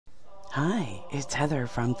Hi, it's Heather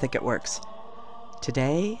from Thicketworks.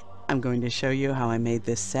 Today, I'm going to show you how I made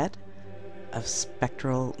this set of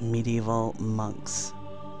spectral medieval monks.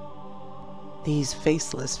 These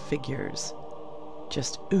faceless figures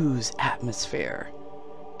just ooze atmosphere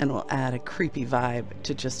and will add a creepy vibe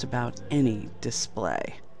to just about any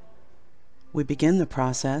display. We begin the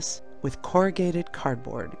process with corrugated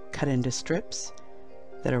cardboard cut into strips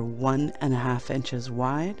that are 1.5 inches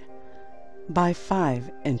wide by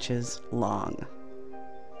 5 inches long.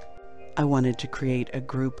 I wanted to create a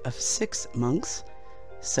group of 6 monks,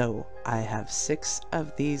 so I have 6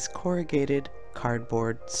 of these corrugated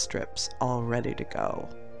cardboard strips all ready to go.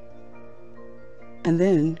 And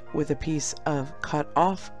then, with a piece of cut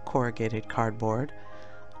off corrugated cardboard,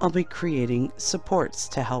 I'll be creating supports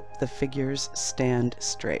to help the figures stand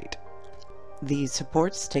straight. These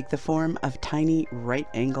supports take the form of tiny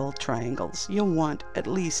right-angle triangles. You'll want at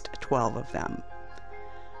least 12 of them.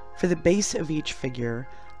 For the base of each figure,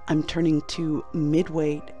 I'm turning to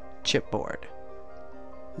mid-weight chipboard.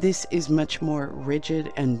 This is much more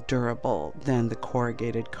rigid and durable than the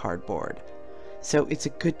corrugated cardboard, so it's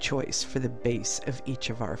a good choice for the base of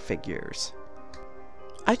each of our figures.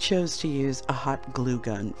 I chose to use a hot glue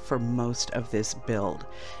gun for most of this build.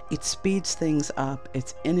 It speeds things up,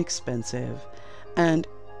 it's inexpensive, and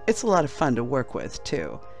it's a lot of fun to work with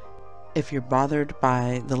too. If you're bothered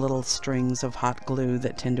by the little strings of hot glue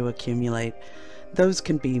that tend to accumulate, those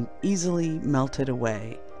can be easily melted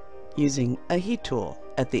away using a heat tool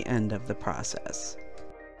at the end of the process.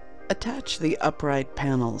 Attach the upright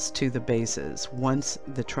panels to the bases once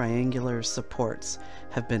the triangular supports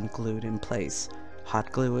have been glued in place.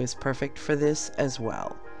 Hot glue is perfect for this as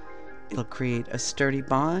well. It'll create a sturdy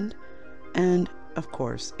bond, and of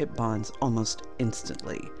course it bonds almost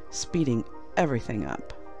instantly, speeding everything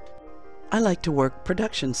up. I like to work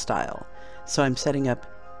production style, so I'm setting up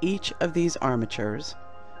each of these armatures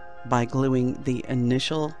by gluing the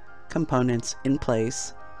initial components in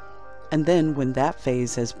place, and then when that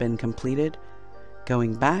phase has been completed,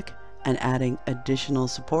 going back and adding additional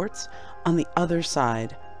supports on the other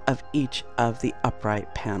side of each of the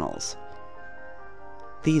upright panels.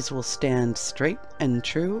 These will stand straight and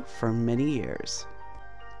true for many years.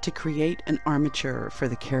 To create an armature for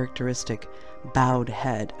the characteristic bowed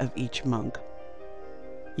head of each monk,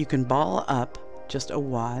 you can ball up just a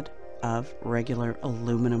wad of regular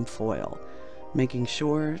aluminum foil, making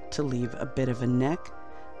sure to leave a bit of a neck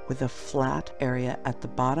with a flat area at the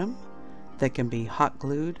bottom that can be hot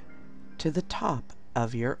glued to the top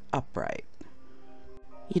of your upright.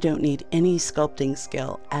 You don't need any sculpting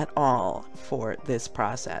skill at all for this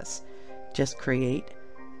process. Just create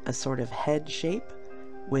a sort of head shape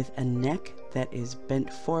with a neck that is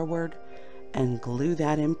bent forward and glue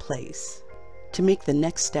that in place. To make the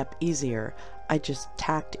next step easier, I just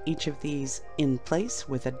tacked each of these in place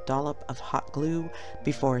with a dollop of hot glue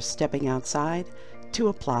before stepping outside to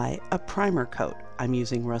apply a primer coat. I'm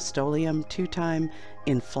using Rust-Oleum 2-time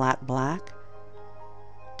in flat black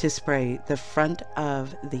to spray the front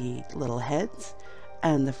of the little heads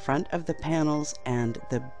and the front of the panels and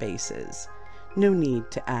the bases. No need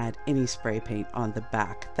to add any spray paint on the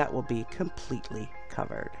back. That will be completely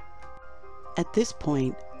covered. At this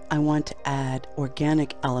point, I want to add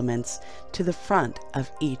organic elements to the front of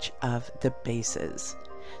each of the bases.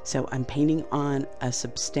 So I'm painting on a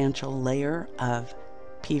substantial layer of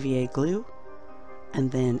PVA glue and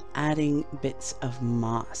then adding bits of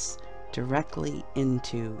moss directly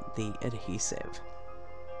into the adhesive.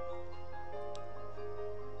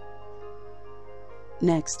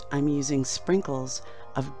 Next, I'm using sprinkles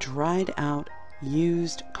of dried out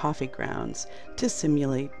used coffee grounds to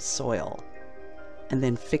simulate soil, and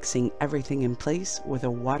then fixing everything in place with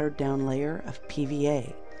a watered down layer of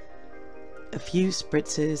PVA. A few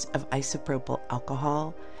spritzes of isopropyl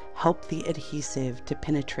alcohol help the adhesive to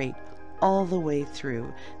penetrate all the way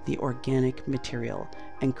through the organic material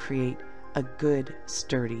and create a good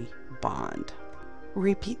sturdy bond.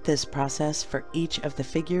 Repeat this process for each of the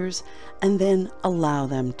figures and then allow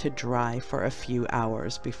them to dry for a few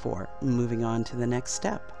hours before moving on to the next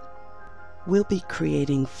step. We'll be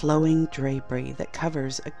creating flowing drapery that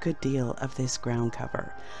covers a good deal of this ground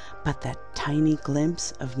cover, but that tiny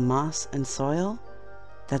glimpse of moss and soil,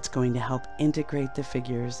 that's going to help integrate the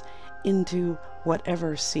figures into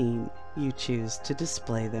whatever scene you choose to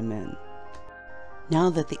display them in. Now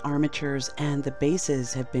that the armatures and the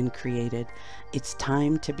bases have been created, it's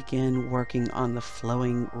time to begin working on the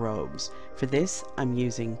flowing robes. For this, I'm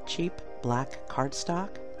using cheap black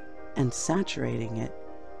cardstock and saturating it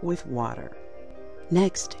with water.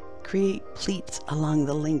 Next, Create pleats along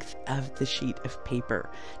the length of the sheet of paper,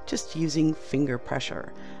 just using finger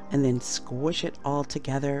pressure, and then squish it all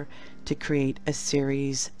together to create a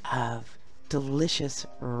series of delicious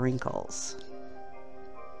wrinkles.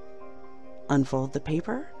 Unfold the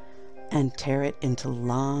paper and tear it into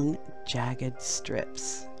long, jagged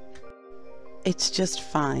strips. It's just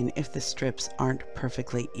fine if the strips aren't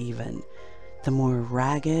perfectly even. The more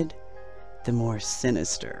ragged, the more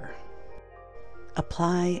sinister.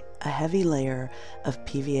 Apply a heavy layer of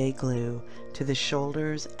PVA glue to the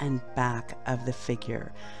shoulders and back of the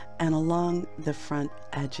figure and along the front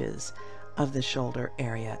edges of the shoulder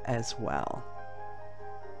area as well.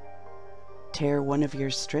 Tear one of your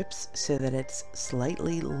strips so that it's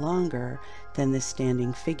slightly longer than the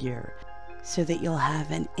standing figure, so that you'll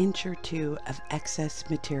have an inch or two of excess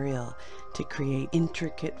material to create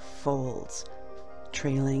intricate folds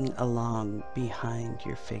trailing along behind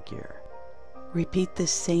your figure. Repeat the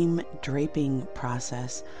same draping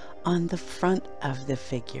process on the front of the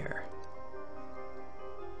figure,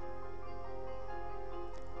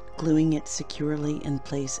 gluing it securely in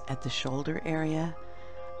place at the shoulder area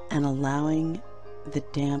and allowing the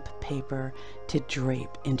damp paper to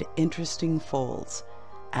drape into interesting folds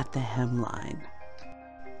at the hemline.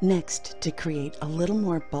 Next, to create a little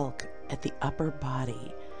more bulk at the upper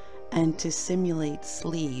body and to simulate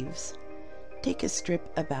sleeves, take a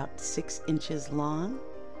strip about 6 inches long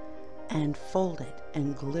and fold it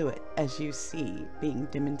and glue it as you see being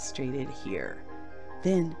demonstrated here.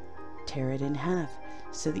 Then tear it in half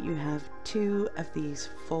so that you have 2 of these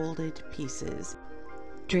folded pieces.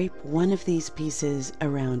 Drape one of these pieces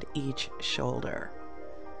around each shoulder.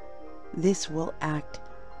 This will act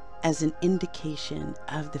as an indication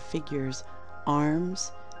of the figure's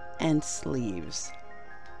arms and sleeves.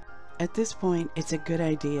 At this point, it's a good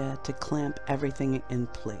idea to clamp everything in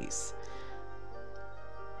place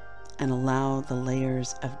and allow the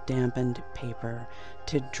layers of dampened paper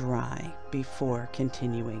to dry before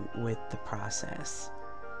continuing with the process.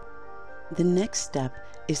 The next step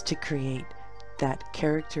is to create that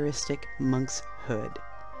characteristic monk's hood.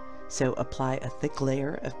 So apply a thick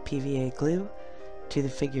layer of PVA glue to the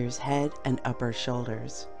figure's head and upper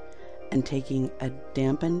shoulders, and taking a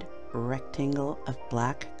dampened rectangle of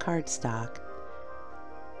black cardstock,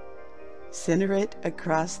 center it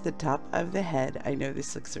across the top of the head. I know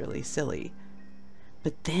this looks really silly,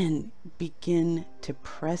 but then begin to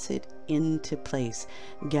press it into place,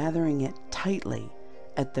 gathering it tightly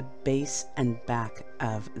at the base and back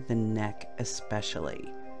of the neck especially.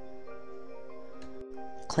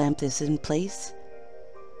 Clamp this in place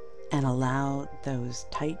and allow those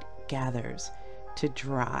tight gathers to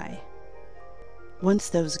dry. Once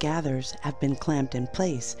those gathers have been clamped in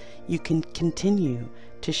place, you can continue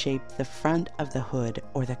to shape the front of the hood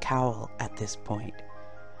or the cowl at this point,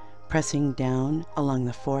 pressing down along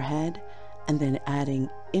the forehead and then adding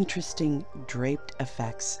interesting draped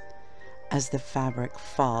effects as the fabric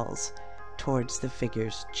falls towards the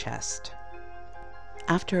figure's chest.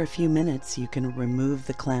 After a few minutes, you can remove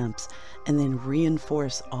the clamps and then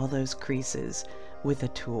reinforce all those creases with a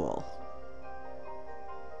tool.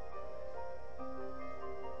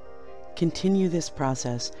 Continue this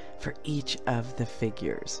process for each of the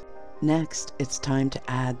figures. Next, it's time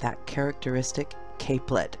to add that characteristic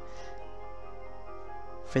capelet.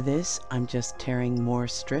 For this, I'm just tearing more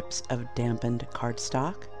strips of dampened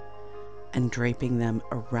cardstock and draping them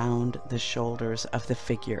around the shoulders of the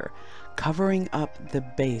figure, covering up the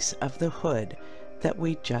base of the hood that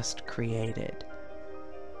we just created,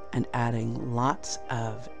 and adding lots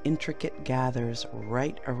of intricate gathers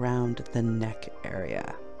right around the neck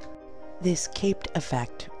area. This caped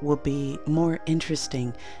effect will be more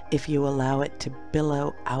interesting if you allow it to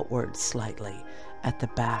billow outward slightly at the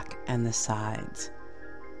back and the sides.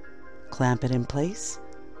 Clamp it in place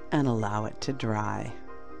and allow it to dry.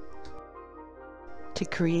 To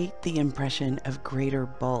create the impression of greater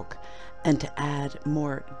bulk and to add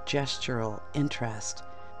more gestural interest,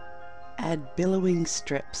 add billowing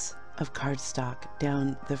strips of cardstock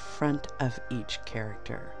down the front of each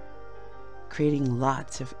character, creating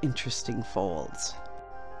lots of interesting folds.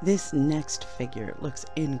 This next figure looks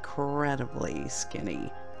incredibly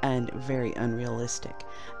skinny and very unrealistic,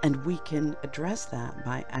 and we can address that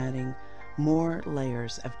by adding more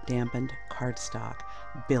layers of dampened cardstock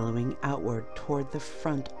billowing outward toward the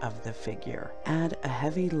front of the figure. Add a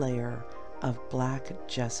heavy layer of black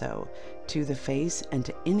gesso to the face and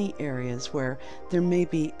to any areas where there may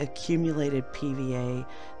be accumulated PVA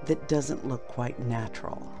that doesn't look quite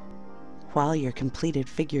natural. While your completed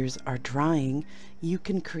figures are drying, you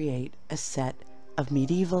can create a set of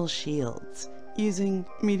medieval shields using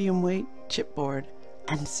medium weight chipboard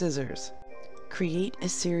and scissors. Create a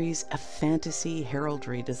series of fantasy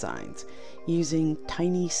heraldry designs using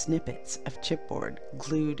tiny snippets of chipboard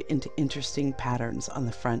glued into interesting patterns on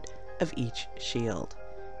the front of each shield.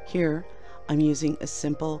 Here, I'm using a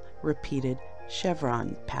simple repeated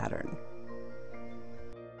chevron pattern.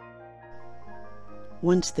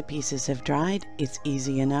 Once the pieces have dried, it's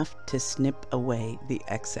easy enough to snip away the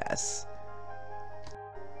excess.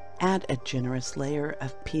 Add a generous layer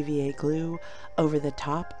of PVA glue over the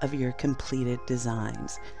top of your completed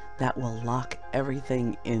designs. That will lock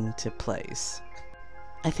everything into place.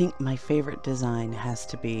 I think my favorite design has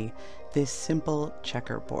to be this simple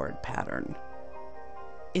checkerboard pattern.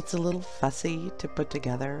 It's a little fussy to put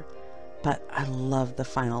together, but I love the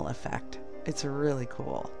final effect. It's really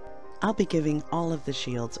cool. I'll be giving all of the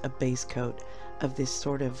shields a base coat of this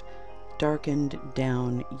sort of darkened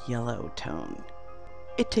down yellow tone.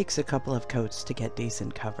 It takes a couple of coats to get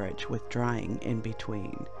decent coverage with drying in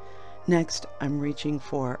between. Next, I'm reaching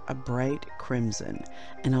for a bright crimson,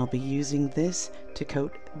 and I'll be using this to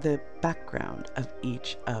coat the background of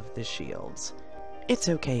each of the shields. It's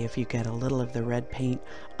okay if you get a little of the red paint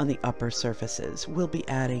on the upper surfaces. We'll be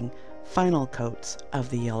adding final coats of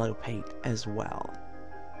the yellow paint as well.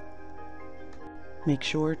 Make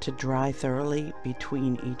sure to dry thoroughly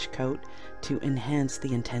between each coat to enhance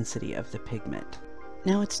the intensity of the pigment.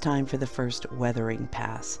 Now it's time for the first weathering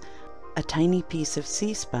pass. A tiny piece of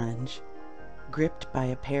sea sponge, gripped by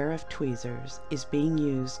a pair of tweezers, is being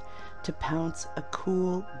used to pounce a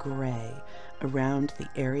cool gray around the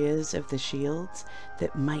areas of the shields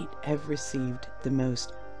that might have received the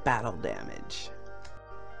most battle damage.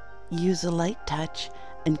 Use a light touch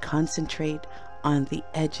and concentrate on the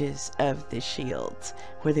edges of the shields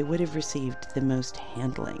where they would have received the most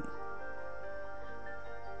handling.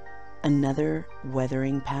 Another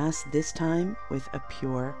weathering pass, this time with a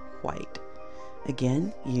pure white.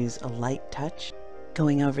 Again, use a light touch,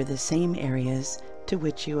 going over the same areas to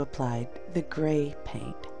which you applied the gray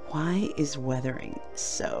paint. Why is weathering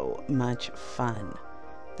so much fun?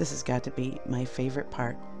 This has got to be my favorite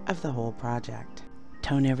part of the whole project.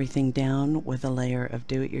 Tone everything down with a layer of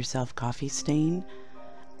do-it-yourself coffee stain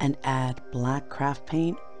and add black craft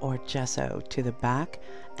paint or gesso to the back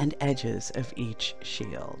and edges of each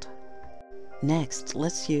shield. Next,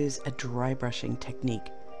 let's use a dry brushing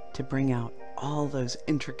technique to bring out all those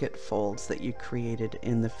intricate folds that you created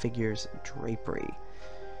in the figure's drapery.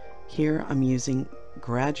 Here I'm using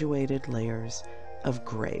graduated layers of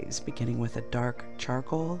grays, beginning with a dark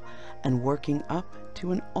charcoal and working up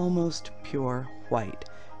to an almost pure white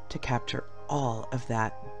to capture all of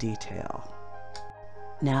that detail.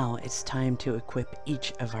 Now it's time to equip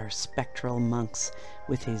each of our spectral monks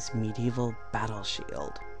with his medieval battle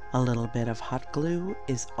shield. A little bit of hot glue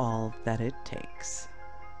is all that it takes.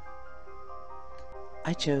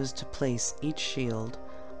 I chose to place each shield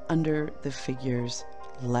under the figure's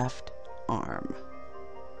left arm.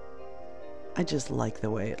 I just like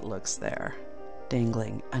the way it looks there,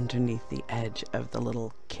 dangling underneath the edge of the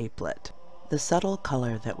little capelet. The subtle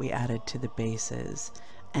color that we added to the bases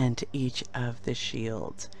and to each of the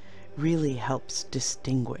shields really helps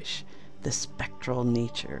distinguish the spectral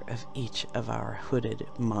nature of each of our hooded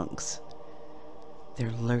monks.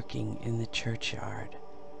 They're lurking in the churchyard,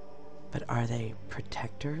 but are they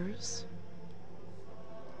protectors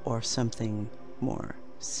or something more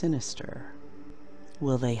sinister?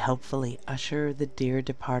 Will they helpfully usher the dear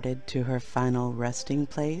departed to her final resting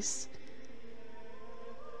place?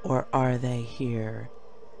 Or are they here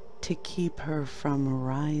to keep her from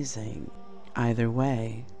rising? Either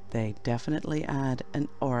way, they definitely add an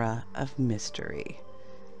aura of mystery.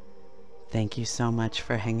 Thank you so much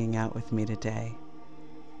for hanging out with me today.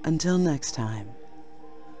 Until next time,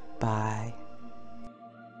 bye.